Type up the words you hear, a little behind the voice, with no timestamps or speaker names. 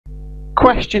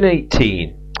Question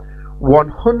 18.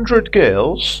 100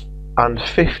 girls and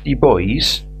 50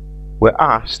 boys were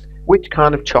asked which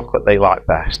kind of chocolate they like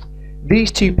best.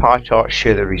 These two pie charts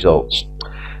show the results.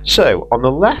 So on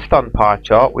the left hand pie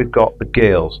chart we've got the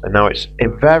girls, and now it's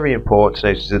very important to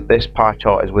notice that this pie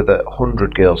chart is with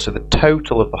 100 girls, so the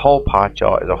total of the whole pie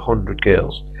chart is 100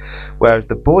 girls, whereas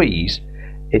the boys,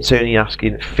 it's only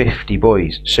asking 50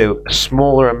 boys, so a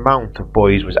smaller amount of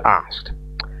boys was asked.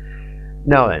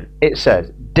 Now then, it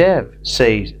says, Dev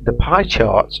says the pie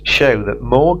charts show that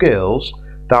more girls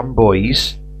than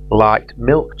boys liked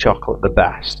milk chocolate the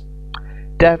best.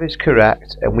 Dev is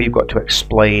correct, and we've got to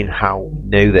explain how we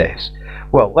know this.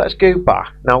 Well, let's go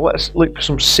back. Now let's look for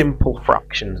some simple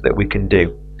fractions that we can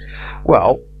do.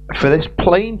 Well, for this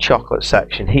plain chocolate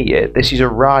section here, this is a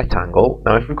right angle.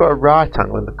 Now if we've got a right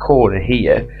angle in the corner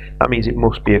here, that means it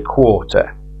must be a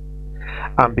quarter.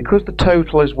 And because the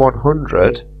total is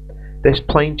 100, this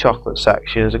plain chocolate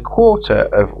section is a quarter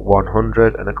of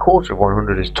 100, and a quarter of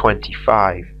 100 is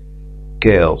 25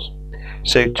 girls.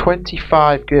 So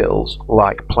 25 girls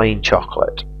like plain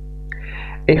chocolate.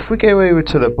 If we go over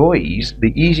to the boys,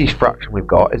 the easiest fraction we've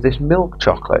got is this milk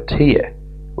chocolate here,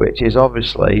 which is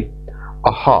obviously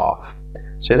a half.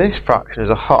 So this fraction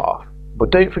is a half, but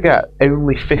don't forget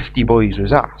only 50 boys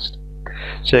was asked.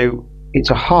 So it's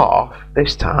a half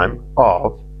this time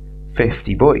of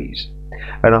 50 boys.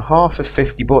 And a half of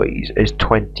 50 boys is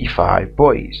 25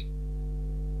 boys.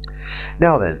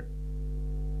 Now then,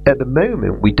 at the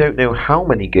moment we don't know how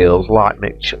many girls like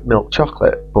milk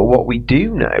chocolate, but what we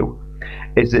do know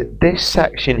is that this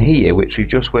section here, which we've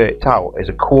just worked out, is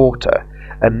a quarter,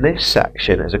 and this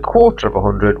section is a quarter of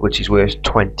 100, which is worth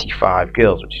 25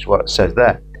 girls, which is what it says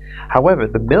there. However,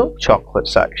 the milk chocolate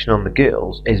section on the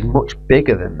girls is much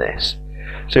bigger than this.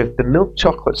 So if the milk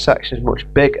chocolate section is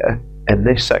much bigger and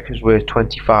this section is worth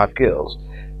 25 girls,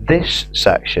 this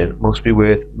section must be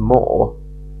worth more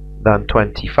than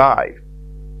 25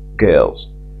 girls.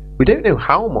 We don't know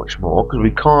how much more because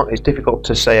we can't, it's difficult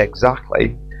to say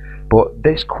exactly, but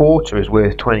this quarter is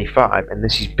worth 25 and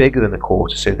this is bigger than a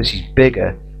quarter, so this is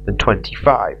bigger than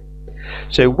 25.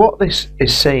 So what this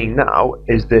is saying now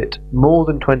is that more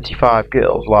than 25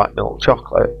 girls like milk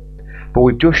chocolate, but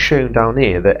we've just shown down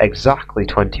here that exactly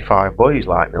 25 boys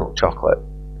like milk chocolate.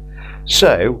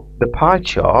 So the pie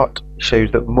chart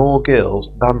shows that more girls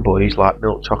than boys like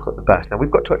milk chocolate the best. Now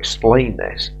we've got to explain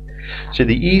this. So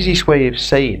the easiest way of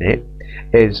saying it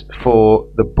is for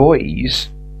the boys,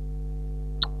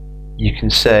 you can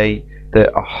say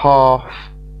that a half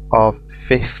of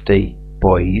 50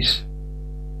 boys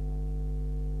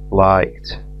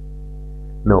liked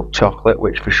milk chocolate,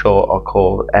 which for short are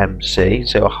called MC.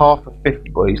 So a half of 50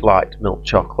 boys liked milk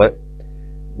chocolate,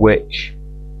 which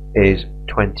is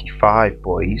 25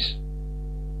 boys.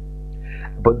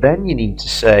 But then you need to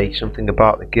say something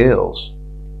about the girls.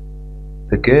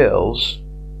 The girls,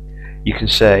 you can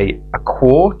say a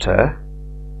quarter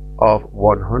of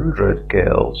 100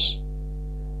 girls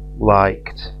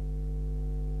liked,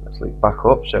 let's look back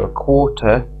up, so a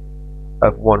quarter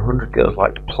of 100 girls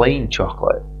liked plain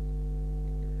chocolate,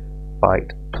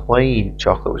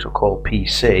 which we'll call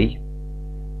PC,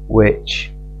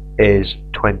 which is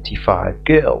 25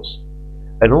 girls.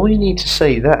 And all you need to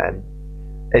say then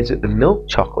is that the milk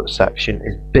chocolate section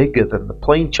is bigger than the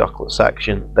plain chocolate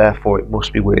section, therefore it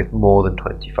must be worth more than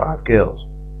 25 girls.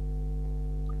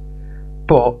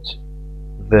 But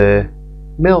the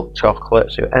milk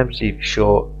chocolate, so MC for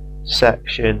short,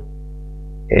 section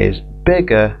is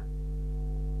bigger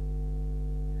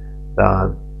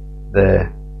than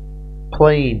the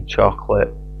plain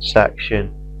chocolate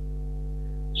section,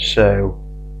 so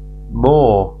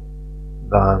more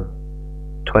than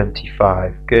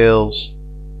 25 girls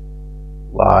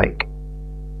like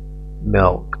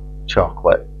milk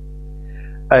chocolate.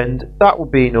 And that will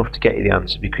be enough to get you the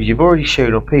answer, because you've already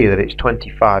shown up here that it's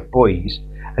 25 boys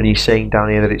and you're saying down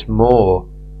here that it's more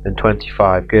than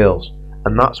 25 girls,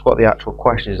 and that's what the actual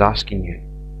question is asking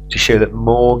you, to show that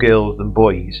more girls than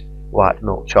boys like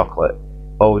milk chocolate.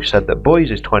 Well, we've said that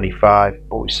boys is 25,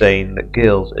 but we're saying that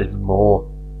girls is more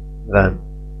than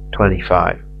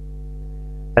 25.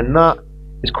 And that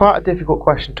is quite a difficult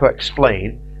question to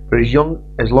explain, but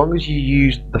as long as you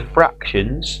use the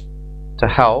fractions to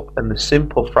help, and the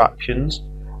simple fractions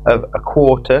of a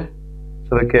quarter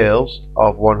for the girls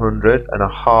of 100 and a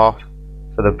half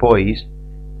for the boys,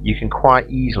 you can quite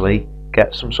easily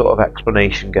get some sort of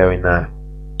explanation going there.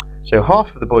 So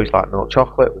half of the boys like milk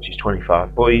chocolate, which is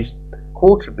 25 boys, a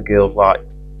quarter of the girls like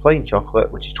plain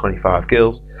chocolate, which is 25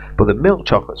 girls, but the milk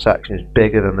chocolate section is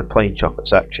bigger than the plain chocolate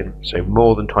section, so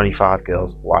more than 25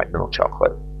 girls like milk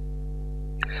chocolate.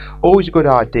 Always a good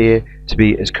idea to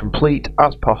be as complete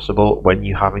as possible when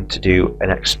you're having to do an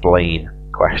explain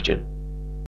question.